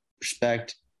of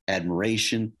respect,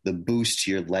 admiration, the boost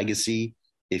to your legacy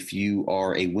if you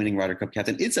are a winning Ryder Cup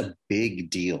captain, it's a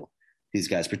big deal. These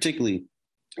guys, particularly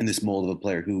in this mold of a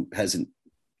player who hasn't,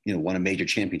 won a major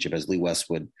championship as Lee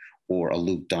Westwood or a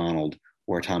Luke Donald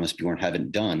or a Thomas Bjorn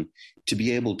haven't done, to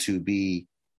be able to be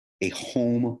a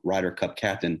home Ryder Cup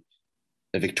captain,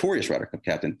 a victorious Ryder Cup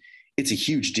captain, it's a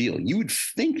huge deal. You would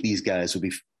think these guys would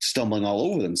be stumbling all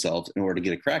over themselves in order to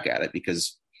get a crack at it,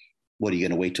 because what are you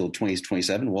going to wait till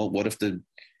 2027? Well, what if the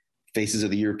faces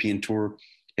of the European Tour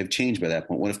have changed by that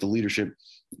point? What if the leadership,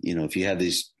 if you have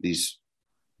these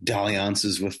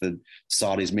dalliances with the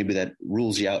Saudis, maybe that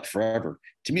rules you out forever.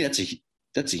 To me, that's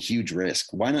a huge risk.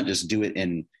 Why not just do it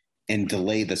and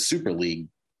delay the Super League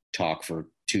talk for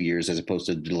 2 years as opposed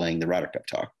to delaying the Ryder Cup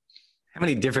talk? How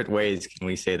many different ways can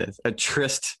we say this? A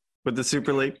tryst with the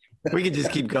Super League? We could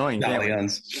just keep going.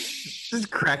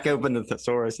 Just crack open the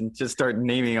thesaurus and just start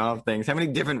naming off things. How many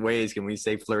different ways can we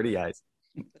say flirty eyes?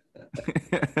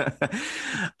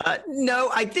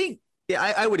 No, I think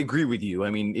I would agree with you. I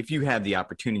mean, if you have the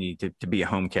opportunity to be a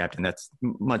home captain, that's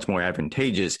much more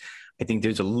advantageous. I think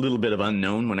there's a little bit of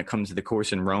unknown when it comes to the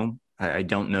course in Rome. I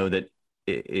don't know that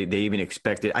they even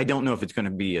expect it. I don't know if it's going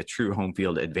to be a true home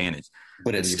field advantage.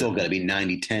 But it's still got to be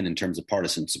 90-10 in terms of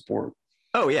partisan support.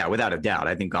 Oh, yeah, without a doubt.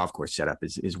 I think golf course setup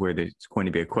is where there's going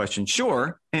to be a question.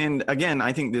 Sure. And again,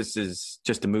 I think this is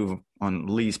just a move on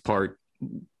Lee's part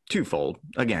twofold.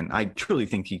 Again, I truly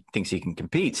think he thinks he can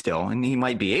compete still, and he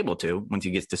might be able to once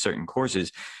he gets to certain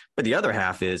courses. But the other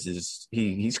half is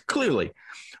he's clearly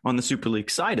on the Super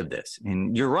League side of this.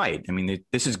 And you're right. I mean,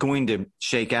 this is going to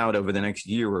shake out over the next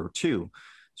year or two.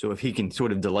 So if he can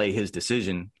sort of delay his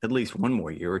decision at least 1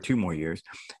 more year or 2 more years,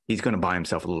 he's going to buy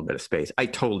himself a little bit of space. I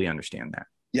totally understand that.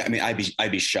 Yeah, I mean,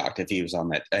 I'd be shocked if he was on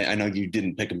that. I know you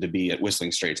didn't pick him to be at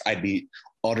Whistling Straits. I'd be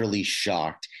utterly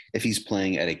shocked if he's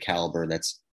playing at a caliber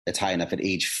that's high enough at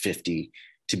age 50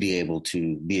 to be able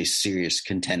to be a serious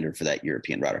contender for that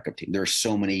European Ryder Cup team. There are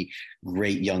so many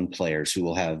great young players who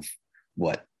will have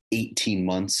 18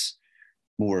 months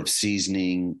more of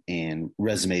seasoning and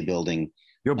resume building.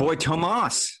 Your boy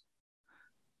Tomas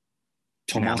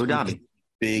Abu Dhabi.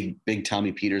 Big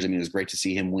Tommy Peters. I mean, it was great to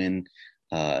see him win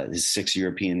his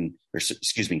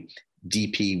 6th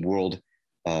DP World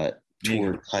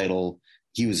Tour title.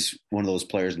 He was one of those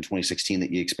players in 2016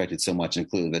 that you expected so much, and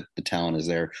clearly that the talent is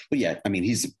there. But yeah, I mean,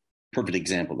 he's a perfect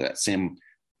example of that. Sam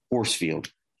Horsfield,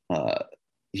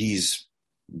 he's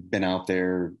been out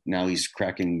there. Now he's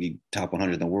cracking the top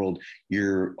 100 in the world.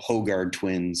 Your Hogard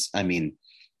twins. I mean,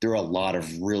 there are a lot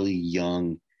of really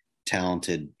young,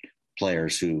 talented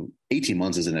players who 18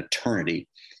 months is an eternity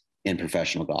in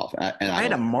professional golf. I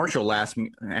had a Marshall ask me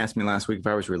last week if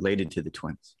I was related to the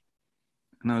twins.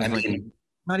 And I was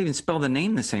not even spell the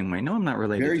name the same way. No, I'm not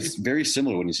related. Very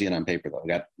similar when you see it on paper, though.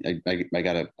 I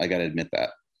gotta admit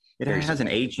that. It has an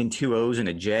H and 2 O's and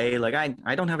a J. Like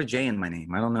I don't have a J in my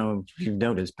name. I don't know if you've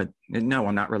noticed, but no,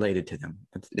 I'm not related to them.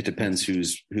 It depends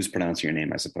who's pronouncing your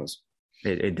name, I suppose.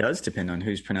 It does depend on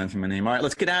who's pronouncing my name. All right,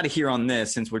 let's get out of here on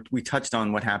this, since we touched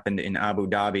on what happened in Abu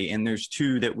Dhabi, and there's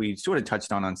 2 that we sort of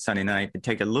touched on Sunday night to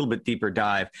take a little bit deeper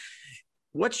dive.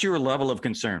 What's your level of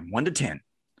concern, 1 to 10,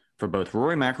 for both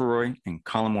Rory McIlroy and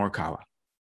Collin Morikawa?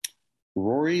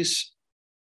 Rory's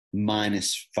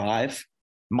 -5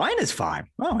 -5.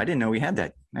 Oh, I didn't know we had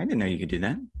that. I didn't know you could do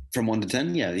that. From 1 to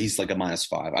 10, yeah, he's like a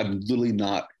 -5. I'm literally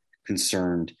not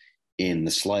concerned in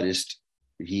the slightest.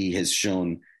 He has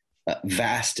shown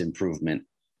vast improvement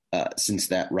since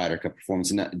that Ryder Cup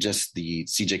performance, and not just the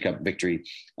CJ Cup victory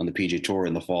on the PGA Tour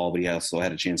in the fall, but he also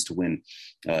had a chance to win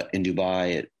in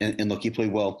Dubai. And look, he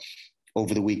played well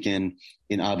over the weekend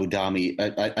in Abu Dhabi.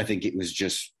 I think it was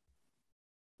just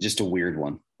a weird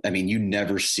one. I mean, you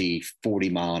never see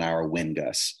 40-mile-an-hour wind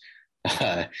gusts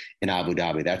in Abu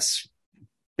Dhabi. That's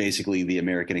basically the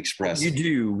American Express. You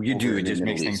do. It just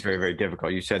makes things very, very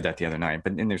difficult. You said that the other night,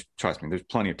 but trust me, there's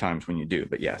plenty of times when you do.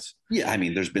 But yes, yeah. I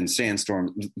mean, there's been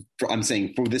sandstorms. I'm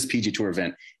saying for this PGA Tour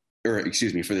event, for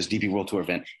this DP World Tour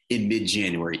event in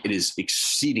mid-January, it is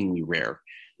exceedingly rare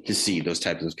to see those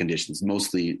types of conditions.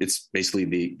 Mostly, it's basically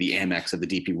the Amex of the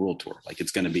DP World Tour. Like,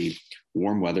 it's going to be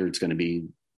warm weather. It's going to be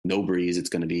no breeze. It's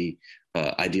going to be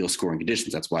ideal scoring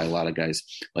conditions. That's why a lot of guys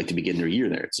like to begin their year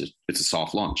there. It's a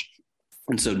soft launch.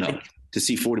 And so, no, to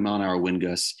see 40-mile-an-hour wind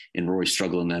gusts and Rory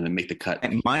struggle in them and make the cut.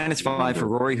 And -5 for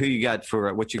Rory. Who you got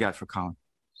for what you got for Colin?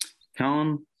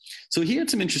 Colin. So he had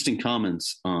some interesting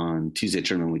comments on Tuesday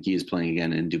tournament week. He is playing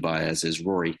again in Dubai, as is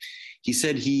Rory. He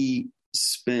said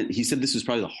this was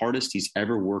probably the hardest he's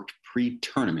ever worked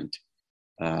pre-tournament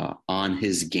on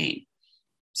his game.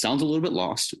 Sounds a little bit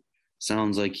lost.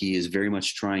 Sounds like he is very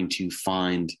much trying to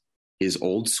find his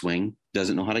old swing,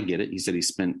 doesn't know how to get it. He said he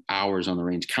spent hours on the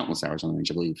range, countless hours on the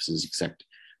range, I believe is his exact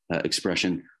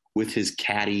expression, with his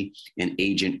caddy and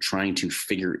agent trying to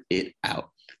figure it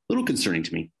out. A little concerning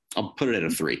to me. I'll put it at a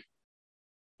 3.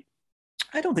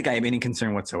 I don't think I have any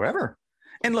concern whatsoever.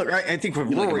 And look, I think for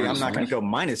Rory, I'm not going to go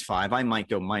 -5. I might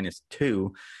go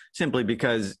 -2 simply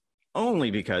because,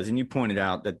 and you pointed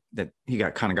out that he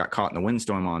got caught in the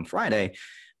windstorm on Friday.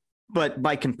 But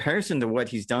by comparison to what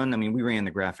he's done, I mean, we ran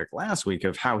the graphic last week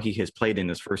of how he has played in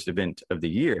his first event of the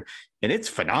year. And it's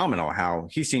phenomenal how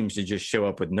he seems to just show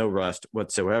up with no rust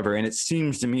whatsoever. And it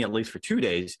seems to me, at least for 2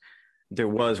 days, there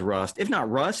was rust. If not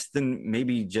rust, then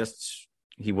maybe just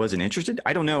he wasn't interested.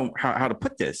 I don't know how to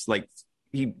put this. Like,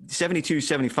 he 72,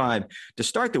 75 to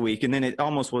start the week. And then it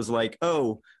almost was like,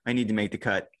 oh, I need to make the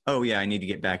cut. Oh, yeah, I need to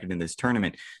get back into this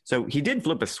tournament. So he did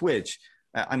flip a switch.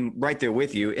 I'm right there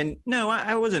with you. And no,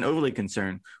 I wasn't overly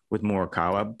concerned with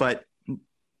Morikawa, but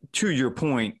to your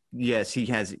point, yes, he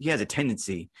has a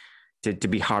tendency to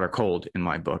be hot or cold in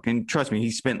my book. And trust me,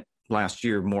 he spent last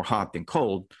year more hot than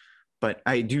cold, but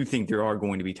I do think there are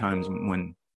going to be times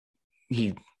when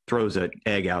he throws an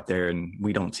egg out there and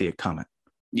we don't see it coming.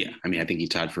 Yeah. I mean, I think he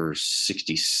tied for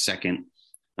 62nd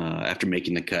after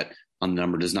making the cut on the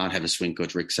number. Does not have a swing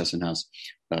coach, Rick Sessenhaus,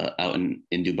 out in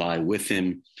Dubai with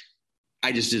him.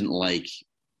 I just didn't like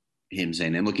him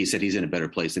saying, and look, he said he's in a better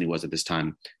place than he was at this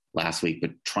time last week,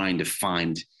 but trying to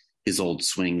find his old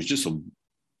swing was just kind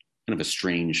of a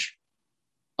strange,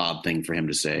 odd thing for him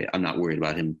to say. I'm not worried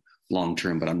about him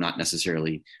long-term, but I'm not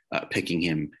necessarily picking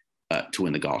him to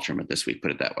win the golf tournament this week,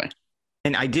 put it that way.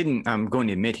 And I'm going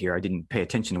to admit here, I didn't pay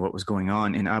attention to what was going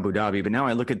on in Abu Dhabi, but now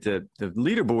I look at the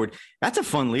leaderboard. That's a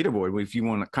fun leaderboard if you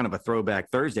want kind of a throwback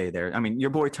Thursday there. I mean,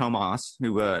 your boy Tomas,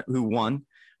 who won.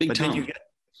 Then you got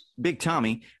Big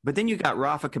Tommy, but then you got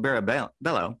Rafa Cabrera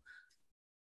Bello,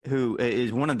 who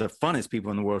is one of the funnest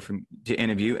people in the world to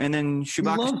interview, and then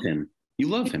Shubaka. You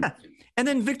love him. And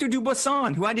then Victor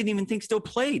Dubuisson, who I didn't even think still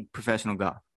played professional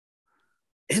golf.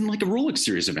 And like a Rolex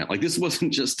Series event. Like, this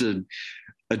wasn't just a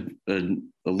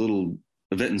little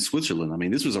event in Switzerland. I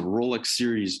mean, this was a Rolex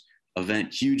Series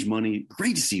event, huge money.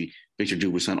 Great to see Victor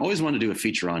Dubuisson. Always wanted to do a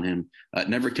feature on him.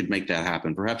 Never could make that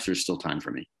happen. Perhaps there's still time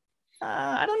for me.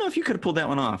 I don't know if you could have pulled that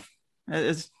one off.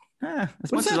 As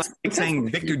much as I like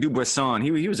saying Victor Dubuisson,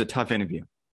 he was a tough interview.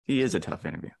 He is a tough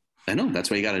interview. I know.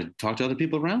 That's why you got to talk to other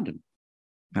people around him.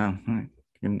 Oh, all right.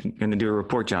 I'm going to do a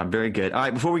report job. Very good. All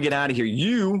right. Before we get out of here,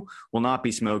 you will not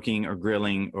be smoking or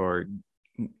grilling or,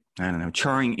 I don't know,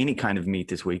 charring any kind of meat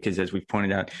this week because, as we've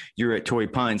pointed out, you're at Torrey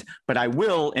Pines. But I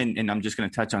will, and I'm just going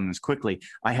to touch on this quickly.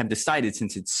 I have decided,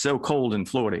 since it's so cold in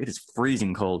Florida, it is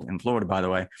freezing cold in Florida, by the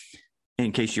way,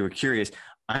 in case you were curious,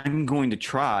 I'm going to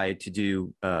try to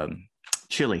do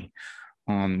chili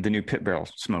on the new Pit Barrel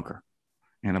smoker.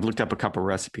 And I've looked up a couple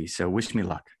recipes, so wish me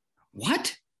luck.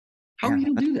 What? How are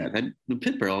you going to do that? The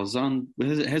Pit Barrel has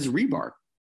rebar.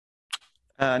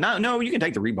 No, you can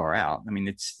take the rebar out. I mean,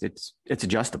 it's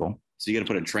adjustable. So you got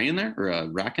to put a tray in there or a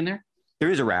rack in there?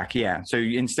 There is a rack, yeah. So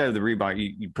instead of the rebar,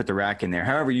 you put the rack in there.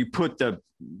 However, you put the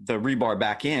rebar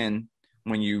back in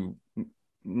when you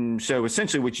So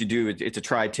essentially what you do, it's a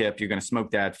tri-tip. You're going to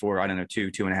smoke that for, I don't know,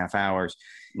 2.5 hours.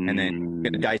 And then you're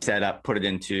going to dice that up, put it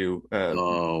into a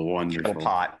kettle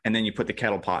pot. And then you put the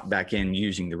kettle pot back in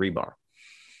using the rebar.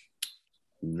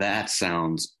 That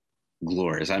sounds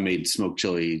glorious. I made smoked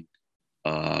chili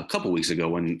a couple weeks ago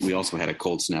when we also had a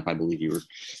cold snap. I believe you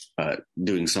were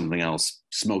doing something else.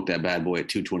 Smoked that bad boy at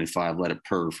 225, let it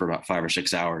purr for about 5 or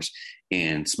 6 hours.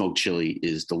 And smoked chili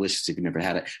is delicious if you've never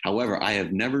had it. However, I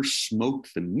have never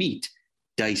smoked the meat,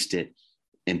 diced it,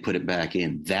 and put it back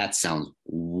in. That sounds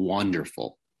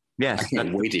wonderful. Yes. I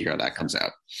can't wait to hear how that comes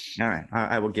out. All right.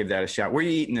 I will give that a shot. Where are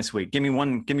you eating this week? Give me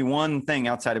one thing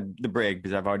outside of the Brig,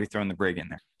 because I've already thrown the Brig in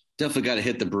there. Definitely got to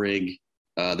hit the Brig.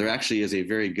 There actually is a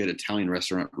very good Italian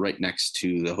restaurant right next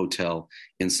to the hotel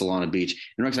in Solana Beach.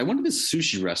 And Rex, I went to this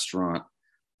sushi restaurant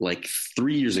like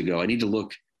 3 years ago. I need to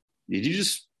look. Did you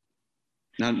just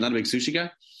not a big sushi guy?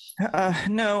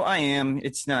 No, I am.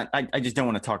 It's not. I just don't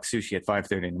want to talk sushi at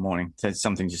 5:30 in the morning.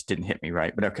 Something just didn't hit me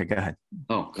right. But okay, go ahead.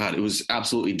 Oh God, it was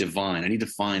absolutely divine. I need to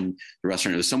find the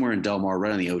restaurant. It was somewhere in Del Mar,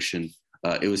 right on the ocean.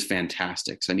 It was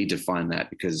fantastic. So I need to find that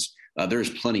because there's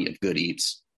plenty of good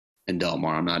eats in Del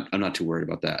Mar. I'm not too worried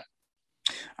about that.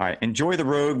 All right. Enjoy the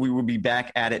road. We will be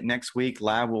back at it next week.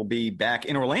 Lab will be back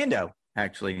in Orlando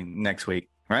actually next week,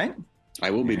 right? I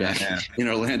will be back in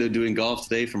Orlando doing golf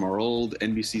today from our old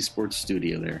NBC Sports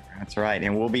studio there. That's right.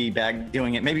 And we'll be back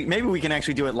doing it. Maybe we can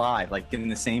actually do it live, like in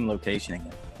the same location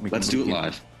again. Let's do it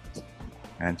live.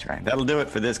 That's right. That'll do it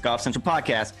for this Golf Central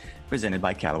podcast presented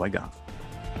by Callaway Golf.